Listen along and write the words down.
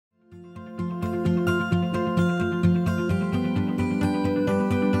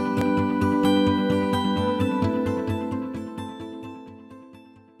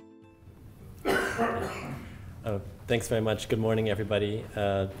Thanks very much. Good morning, everybody.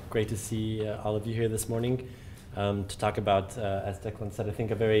 Great to see all of you here this morning to talk about, as Declan said, I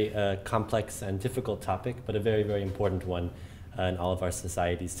think a very complex and difficult topic, but a very, very important one in all of our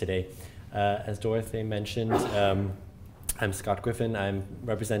societies today. As Dorothy mentioned, I'm Scott Griffen. I'm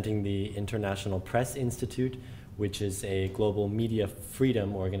representing the International Press Institute, which is a global media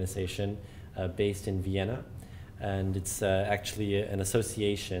freedom organization based in Vienna. And it's actually an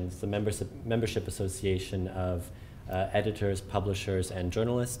association, it's the membership association of editors, publishers, and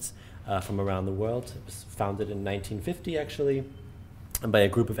journalists from around the world. It was founded in 1950, actually, by a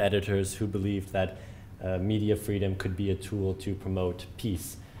group of editors who believed that media freedom could be a tool to promote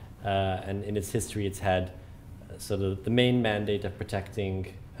peace. And in its history, it's had sort of the main mandate of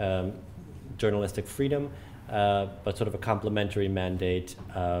protecting journalistic freedom, but sort of a complementary mandate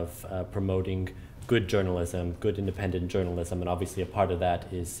of promoting good journalism, good independent journalism, and obviously a part of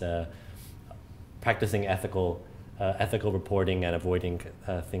that is practicing ethical reporting and avoiding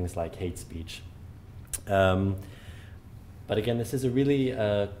things like hate speech. But again, this is a really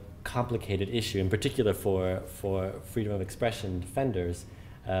complicated issue, in particular for freedom of expression defenders,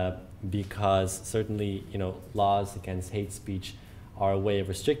 because certainly, laws against hate speech are a way of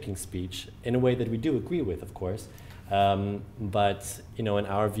restricting speech in a way that we do agree with, of course. But in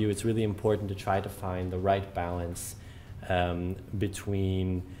our view, it's really important to try to find the right balance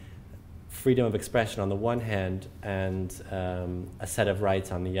between freedom of expression on the one hand and a set of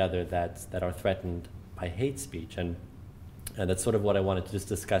rights on the other that are threatened by hate speech. And that's sort of what I wanted to just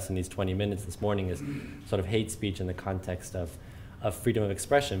discuss in these 20 minutes this morning, is sort of hate speech in the context of freedom of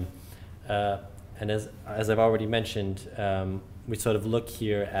expression. And as I've already mentioned, we sort of look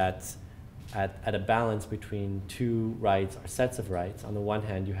here at a balance between two rights or sets of rights. On the one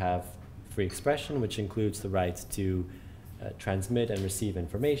hand, you have free expression, which includes the right to transmit and receive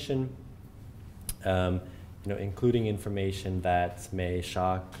information, including information that may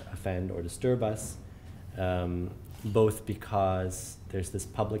shock, offend, or disturb us, both because there's this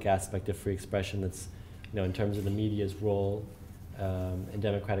public aspect of free expression that's, in terms of the media's role in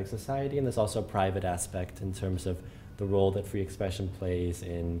democratic society, and there's also a private aspect in terms of the role that free expression plays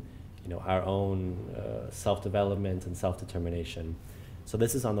in our own self-development and self-determination. So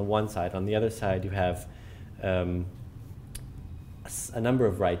this is on the one side. On the other side, you have a number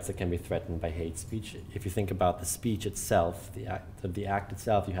of rights that can be threatened by hate speech. If you think about the speech itself, the act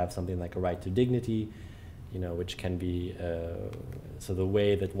itself, you have something like a right to dignity, which can be so the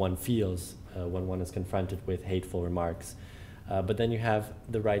way that one feels when one is confronted with hateful remarks. But then you have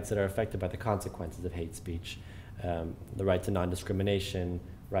the rights that are affected by the consequences of hate speech, the right to non-discrimination,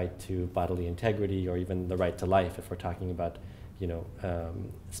 right to bodily integrity, or even the right to life if we're talking about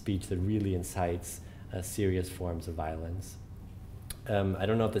speech that really incites serious forms of violence. I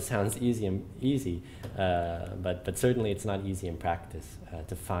don't know if this sounds easy, but certainly it's not easy in practice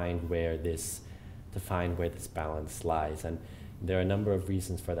to find where this balance lies, and there are a number of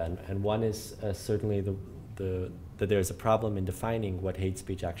reasons for that. And one is certainly that there's a problem in defining what hate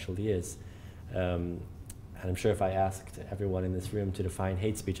speech actually is. And I'm sure if I asked everyone in this room to define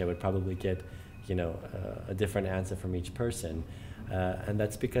hate speech, I would probably get, a different answer from each person. And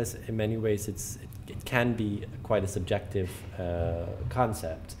that's because in many ways it can be quite a subjective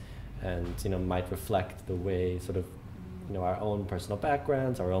concept, and might reflect the way sort of, our own personal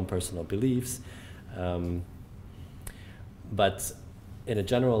backgrounds, our own personal beliefs. But in a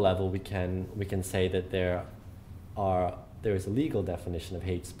general level, we can say that there is a legal definition of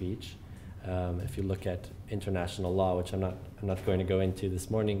hate speech. If you look at international law, which I'm not going to go into this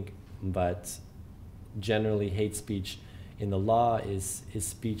morning, but generally hate speech in the law is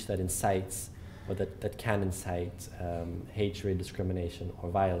speech that incites, or that can incite hatred, discrimination, or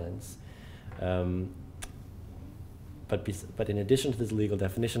violence. But in addition to this legal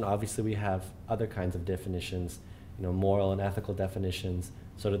definition, obviously we have other kinds of definitions, moral and ethical definitions,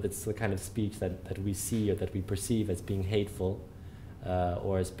 so that it's the kind of speech that we see or that we perceive as being hateful,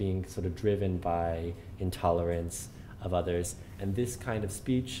 or as being sort of driven by intolerance of others. And this kind of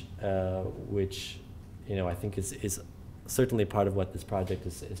speech, which I think is certainly part of what this project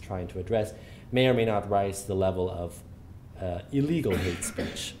is trying to address, may or may not rise to the level of illegal hate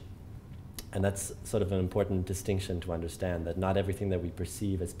speech. And that's sort of an important distinction to understand, that not everything that we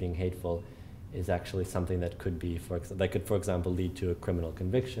perceive as being hateful is actually something that could be, for example, lead to a criminal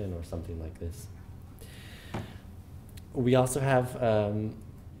conviction or something like this. We also have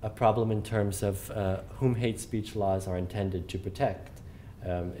a problem in terms of whom hate speech laws are intended to protect.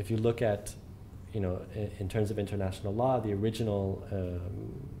 If you look at, in terms of international law, the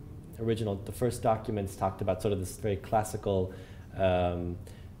the first documents talked about sort of this very classical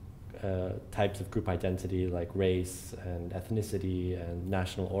types of group identity like race and ethnicity and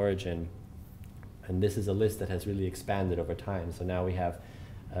national origin. And this is a list that has really expanded over time. So now we have,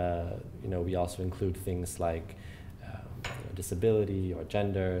 we also include things like disability or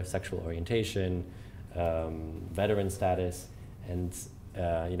gender, sexual orientation, veteran status, and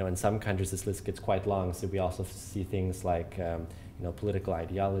in some countries this list gets quite long. So we also see things like political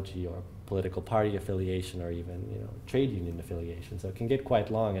ideology or political party affiliation, or even trade union affiliation. So it can get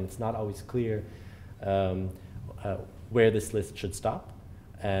quite long, and it's not always clear where this list should stop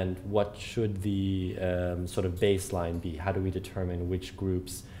and what should the sort of baseline be. How do we determine which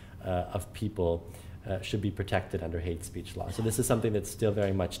groups of people should be protected under hate speech law? So this is something that's still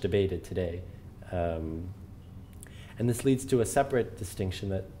very much debated today. And this leads to a separate distinction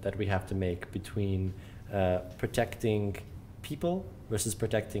that we have to make between protecting people versus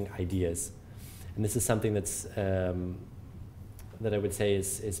protecting ideas. And this is something that's that I would say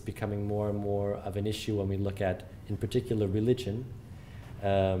is becoming more and more of an issue when we look at, in particular, religion.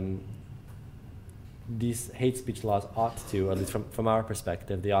 These hate speech laws ought to, at least from our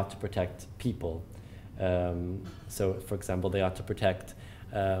perspective, they ought to protect people. So, for example, they ought to protect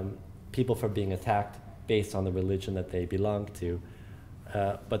people from being attacked based on the religion that they belong to,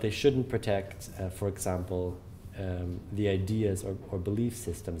 but they shouldn't protect, for example, the ideas or belief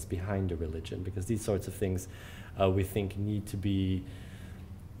systems behind a religion, because these sorts of things we think need to be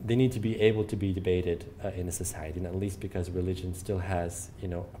able to be debated in a society, and at least because religion still has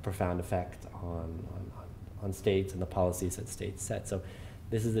a profound effect on states and the policies that states set. So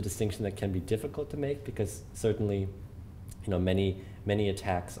this is a distinction that can be difficult to make, because certainly many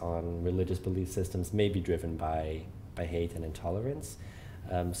attacks on religious belief systems may be driven by hate and intolerance.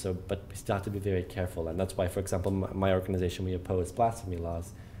 But we still have to be very careful, and that's why, for example, my organization, we oppose blasphemy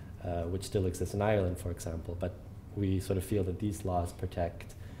laws, which still exist in Ireland, for example. But we sort of feel that these laws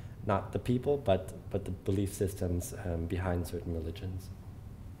protect not the people, but the belief systems behind certain religions.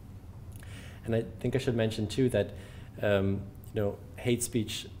 And I think I should mention too that hate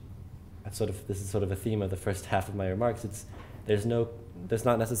speech. This is sort of a theme of the first half of my remarks. There's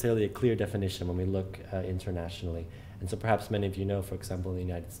not necessarily a clear definition when we look internationally. And so perhaps many of you know, for example, in the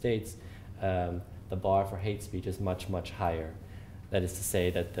United States, the bar for hate speech is much, much higher. That is to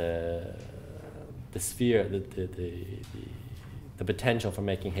say that the sphere, the potential for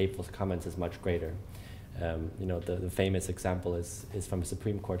making hateful comments is much greater. The famous example is from a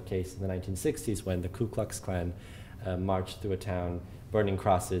Supreme Court case in the 1960s when the Ku Klux Klan marched through a town burning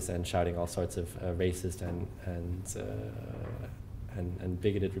crosses and shouting all sorts of racist and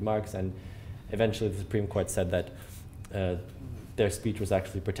bigoted remarks. And eventually the Supreme Court said that their speech was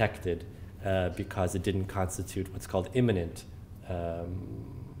actually protected because it didn't constitute what's called imminent,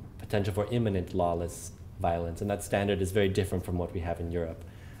 potential for imminent lawless violence. And that standard is very different from what we have in Europe.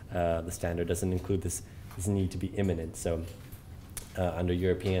 The standard doesn't include this need to be imminent. So under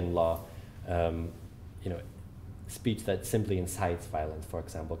European law, speech that simply incites violence, for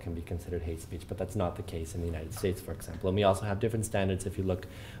example, can be considered hate speech, but that's not the case in the United States, for example. And we also have different standards if you look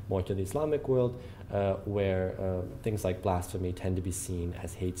more to the Islamic world, where things like blasphemy tend to be seen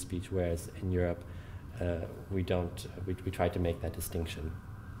as hate speech, whereas in Europe, we don't. We try to make that distinction.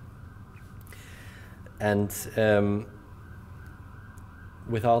 And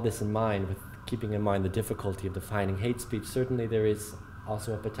with all this in mind, with keeping in mind the difficulty of defining hate speech, certainly there is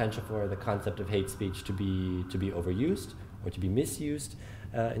also a potential for the concept of hate speech to be overused or to be misused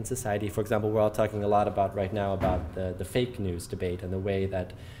in society. For example, we're all talking a lot right now about the fake news debate and the way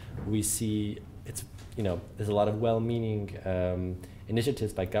that we see there's a lot of well-meaning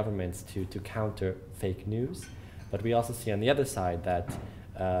initiatives by governments to counter fake news, but we also see on the other side that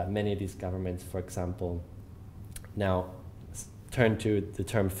many of these governments, for example, now turn to the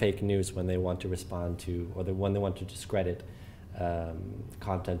term fake news when they want to respond to, or when they want to discredit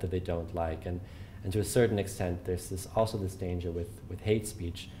content that they don't like, and to a certain extent there's also this danger with hate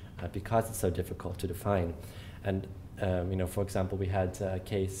speech because it's so difficult to define. And for example, we had a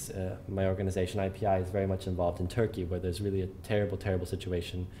case, my organization IPI is very much involved in Turkey, where there's really a terrible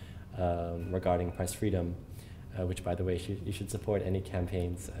situation regarding press freedom, which, by the way, you should support any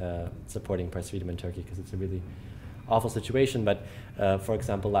campaigns supporting press freedom in Turkey, because it's a really awful situation. But for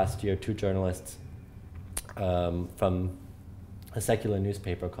example, last year 2 journalists from a secular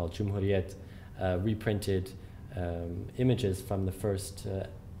newspaper called Cumhuriyet reprinted images from the first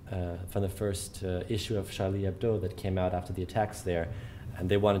issue of Charlie Hebdo that came out after the attacks there, and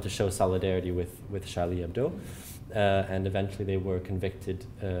they wanted to show solidarity with Charlie Hebdo, and eventually they were convicted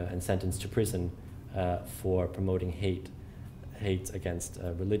and sentenced to prison for promoting hate against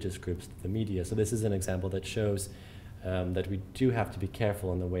religious groups to the media. So this is an example that shows that we do have to be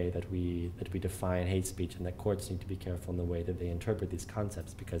careful in the way that we define hate speech, and that courts need to be careful in the way that they interpret these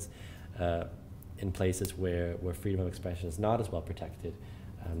concepts, because in places where freedom of expression is not as well protected,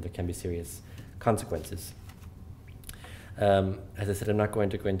 there can be serious consequences. As I said, I'm not going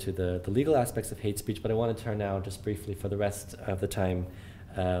to go into the legal aspects of hate speech, but I want to turn now just briefly for the rest of the time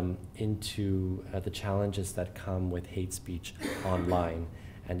into the challenges that come with hate speech online.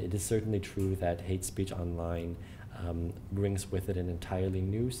 And it is certainly true that hate speech online brings with it an entirely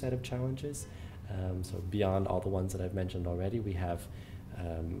new set of challenges. So beyond all the ones that I've mentioned already, we have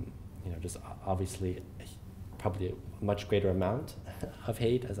just obviously probably a much greater amount of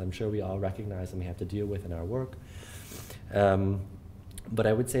hate, as I'm sure we all recognize and we have to deal with in our work. But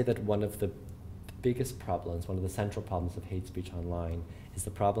I would say that one of the biggest problems, one of the central problems of hate speech online is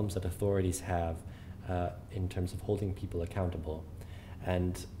the problems that authorities have in terms of holding people accountable.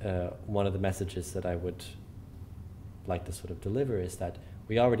 And one of the messages that I would like to sort of deliver is that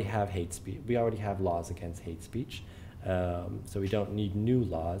we already have hate speech, we already have laws against hate speech, so we don't need new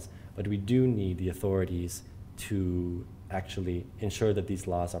laws, but we do need the authorities to actually ensure that these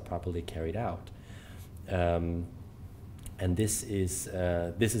laws are properly carried out. And this is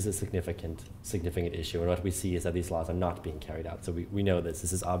a significant issue, and what we see is that these laws are not being carried out. So we know this.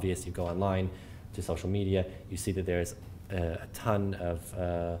 This is obvious. You go online to social media, you see that there's a ton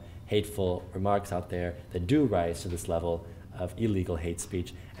of hateful remarks out there that do rise to this level of illegal hate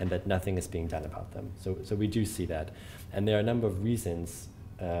speech, and that nothing is being done about them. So we do see that. And there are a number of reasons,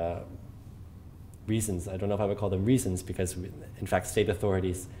 I don't know if I would call them reasons, because in fact state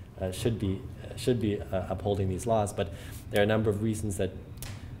authorities should be upholding these laws, but there are a number of reasons that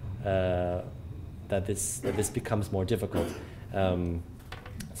that this becomes more difficult.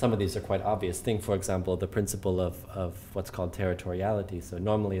 Some of these are quite obvious. Think, for example, the principle of what's called territoriality. So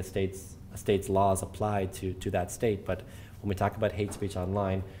normally a state's laws apply to that state, but when we talk about hate speech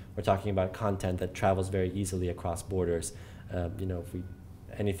online, we're talking about content that travels very easily across borders.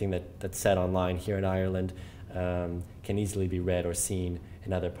 Anything that's said online here in Ireland can easily be read or seen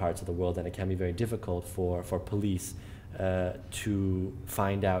in other parts of the world, and it can be very difficult for police to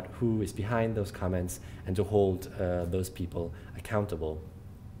find out who is behind those comments and to hold those people accountable.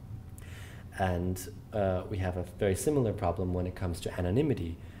 And we have a very similar problem when it comes to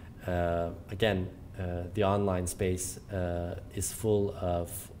anonymity. Again, the online space is full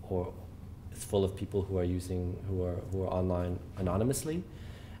of people who are online anonymously,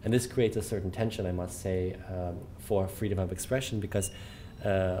 and this creates a certain tension, I must say, for freedom of expression, because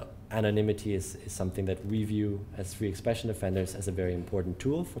anonymity is something that we view as free expression defenders as a very important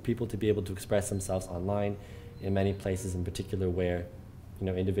tool for people to be able to express themselves online in many places, in particular where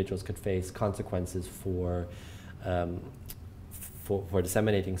individuals could face consequences for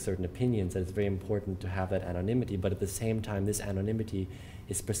disseminating certain opinions. And it's very important to have that anonymity, but at the same time, this anonymity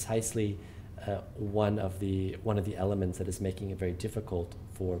is precisely one of the elements that is making it very difficult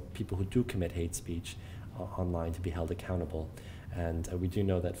for people who do commit hate speech online to be held accountable. And we do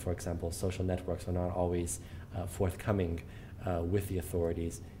know that, for example, social networks are not always forthcoming with the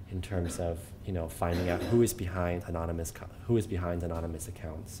authorities in terms of finding out who is behind anonymous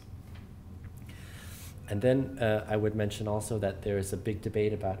accounts. And then I would mention also that there is a big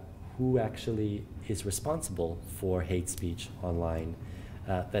debate about who actually is responsible for hate speech online.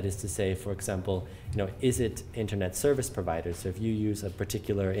 That is to say, for example, is it internet service providers? So if you use a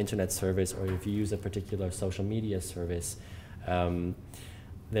particular internet service, or if you use a particular social media service,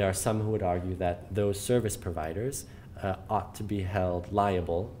 there are some who would argue that those service providers ought to be held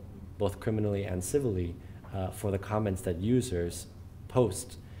liable, both criminally and civilly, for the comments that users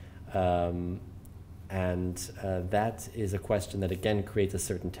post. And that is a question that again creates a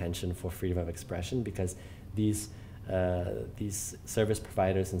certain tension for freedom of expression, because these service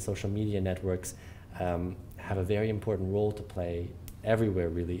providers and social media networks have a very important role to play everywhere,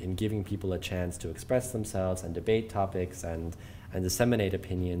 really, in giving people a chance to express themselves and debate topics and disseminate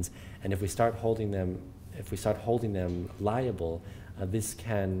opinions. And if we start holding them liable, this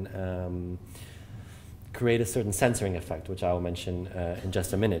can create a certain censoring effect, which I will mention in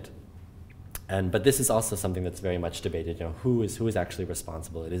just a minute. But this is also something that's very much debated. Who is actually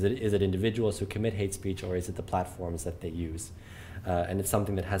responsible? Is it individuals who commit hate speech, or is it the platforms that they use? And it's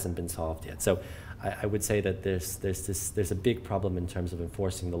something that hasn't been solved yet. So I would say that there's a big problem in terms of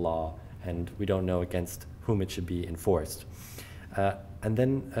enforcing the law, and we don't know against whom it should be enforced. And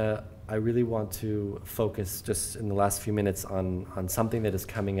then I really want to focus just in the last few minutes on something that is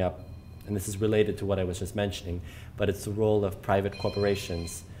coming up, and this is related to what I was just mentioning, but it's the role of private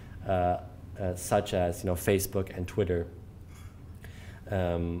corporations such as Facebook and Twitter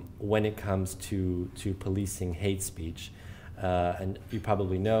when it comes to policing hate speech. And you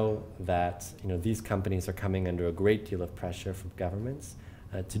probably know that these companies are coming under a great deal of pressure from governments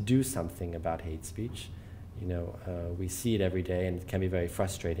to do something about hate speech. We see it every day, and it can be very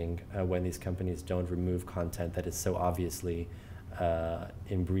frustrating when these companies don't remove content that is so obviously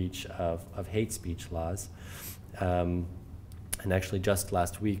in breach of hate speech laws. And actually just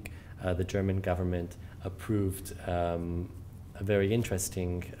last week, the German government approved a very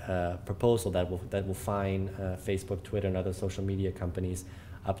interesting proposal that will fine Facebook, Twitter, and other social media companies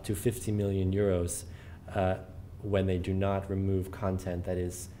up to 50 million euros when they do not remove content that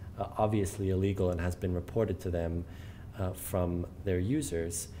is obviously illegal and has been reported to them from their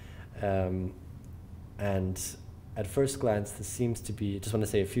users. And at first glance, this seems to be, I just want to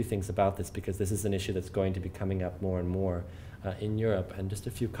say a few things about this because this is an issue that's going to be coming up more and more in Europe. And just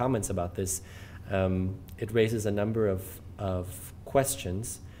a few comments about this. It raises a number of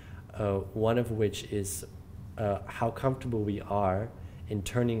questions, one of which is how comfortable we are in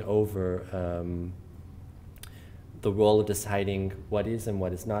turning over the role of deciding what is and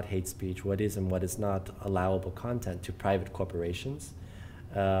what is not hate speech, what is and what is not allowable content to private corporations.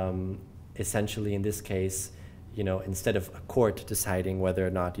 Essentially, in this case, instead of a court deciding whether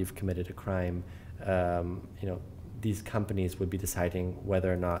or not you've committed a crime, these companies would be deciding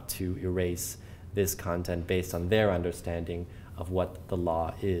whether or not to erase this content based on their understanding of what the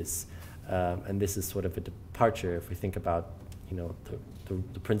law is. And this is sort of a departure if we think about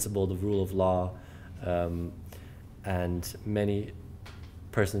the principle, the rule of law, and many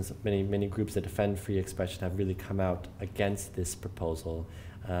persons, many groups that defend free expression have really come out against this proposal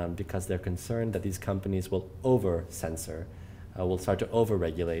because they're concerned that these companies will over-censor, will start to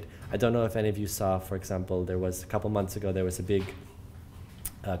over-regulate. I don't know if any of you saw, for example, there was a couple months ago, there was a big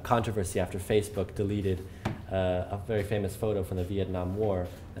controversy after Facebook deleted a very famous photo from the Vietnam War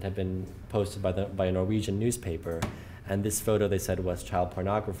that had been posted by a Norwegian newspaper. And this photo, they said, was child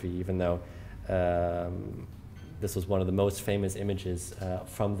pornography, even though this was one of the most famous images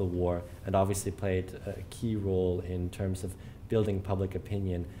from the war and obviously played a key role in terms of building public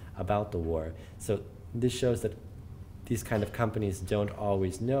opinion about the war. So this shows that these kind of companies don't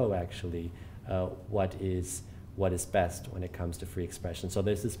always know actually what is best when it comes to free expression. So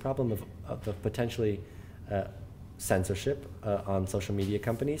there's this problem of potentially censorship on social media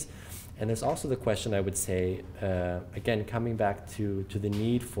companies. And there's also the question, I would say, again, coming back to the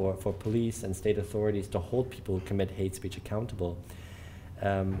need for police and state authorities to hold people who commit hate speech accountable.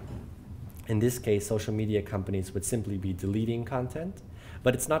 In this case, social media companies would simply be deleting content,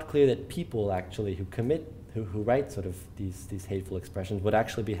 but it's not clear that people actually who write sort of these hateful expressions would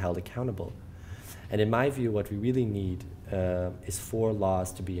actually be held accountable. And in my view, what we really need is for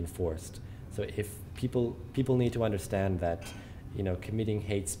laws to be enforced. So if people need to understand that committing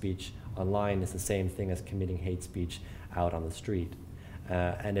hate speech online is the same thing as committing hate speech out on the street.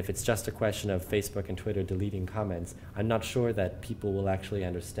 And if it's just a question of Facebook and Twitter deleting comments, I'm not sure that people will actually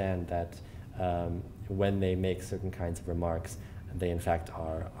understand that when they make certain kinds of remarks, they in fact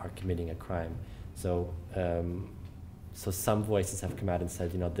are committing a crime. So some voices have come out and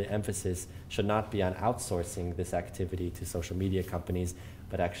said, the emphasis should not be on outsourcing this activity to social media companies,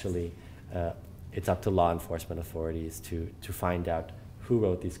 but actually it's up to law enforcement authorities to find out who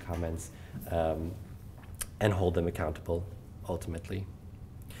wrote these comments and hold them accountable ultimately.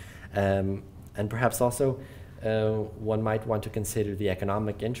 And perhaps also one might want to consider the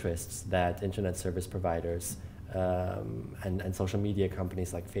economic interests that internet service providers and social media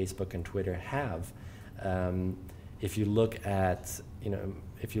companies like Facebook and Twitter have. If you look at,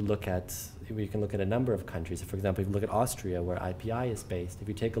 we can look at a number of countries. For example, if you look at Austria, where IPI is based, if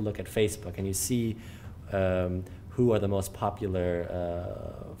you take a look at Facebook and you see who are the most popular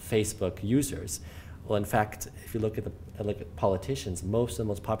Facebook users, well, in fact, if you look at politicians, most of the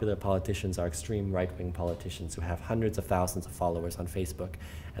most popular politicians are extreme right-wing politicians who have hundreds of thousands of followers on Facebook,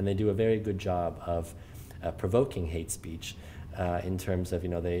 and they do a very good job of provoking hate speech in terms of,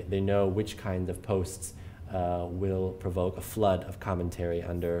 they know which kind of posts will provoke a flood of commentary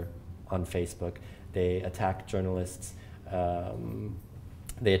on Facebook. They attack journalists.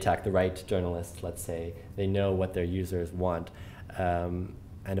 They attack the right journalists, let's say. They know what their users want.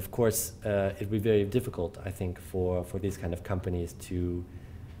 And of course, it would be very difficult, I think, for these kind of companies to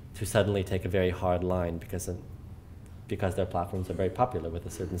suddenly take a very hard line because their platforms are very popular with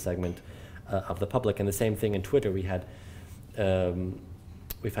a certain segment of the public. And the same thing in Twitter. We've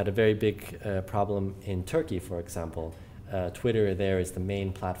had a very big problem in Turkey, for example. Twitter there is the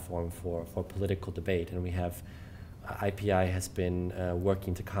main platform for political debate, and we have IPI has been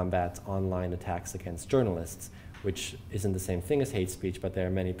working to combat online attacks against journalists, which isn't the same thing as hate speech, but there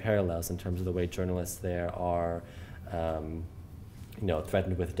are many parallels in terms of the way journalists there are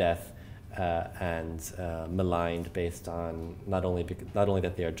threatened with death and maligned based on not only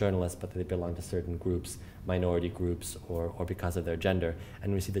that they are journalists, but that they belong to certain groups, minority groups, or because of their gender.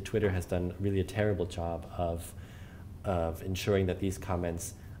 And we see that Twitter has done really a terrible job of ensuring that these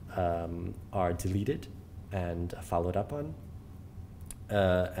comments are deleted and followed up on.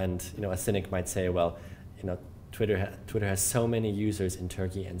 And a cynic might say, well, Twitter has so many users in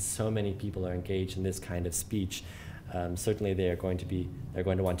Turkey and so many people are engaged in this kind of speech. Certainly they're going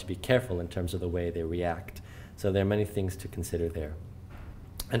to want to be careful in terms of the way they react. So there are many things to consider there.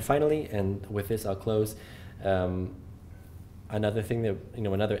 And finally, and with this I'll close, another thing that,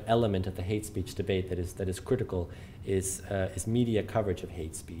 another element of the hate speech debate that is critical is media coverage of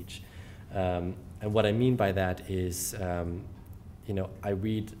hate speech. And what I mean by that is, I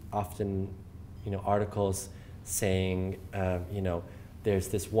read often, articles saying, there's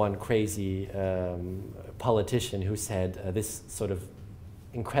this one crazy politician who said this sort of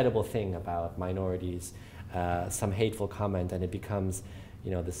incredible thing about minorities, some hateful comment, and it becomes,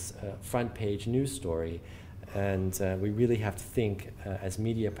 this front page news story. And we really have to think as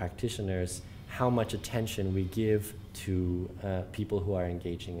media practitioners how much attention we give to people who are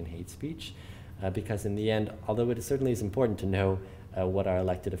engaging in hate speech. Because in the end, although it certainly is important to know what our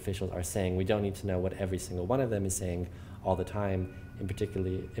elected officials are saying, we don't need to know what every single one of them is saying all the time, in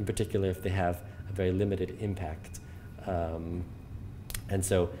particular if they have a very limited impact. And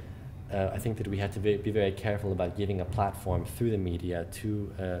so I think that we have to be very careful about giving a platform through the media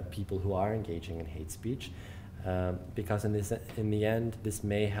to people who are engaging in hate speech, because in the end, this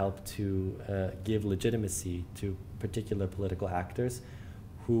may help to give legitimacy to particular political actors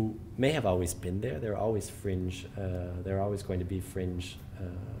who may have always been there. They're always fringe. They're always going to be fringe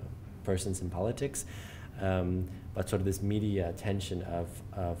persons in politics. But sort of this media attention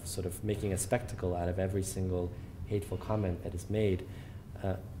of sort of making a spectacle out of every single hateful comment that is made,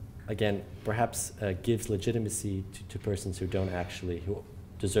 again, perhaps gives legitimacy to persons who don't actually, who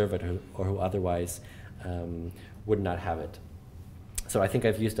deserve it or who otherwise would not have it. So I think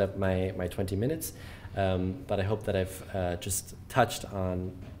I've used up my 20 minutes, but I hope that I've just touched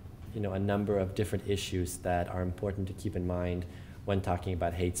on a number of different issues that are important to keep in mind when talking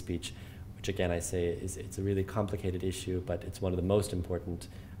about hate speech, which again I say it's a really complicated issue, but it's one of the most important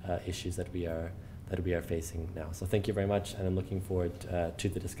issues that we are facing now. So thank you very much, and I'm looking forward to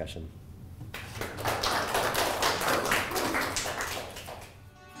the discussion.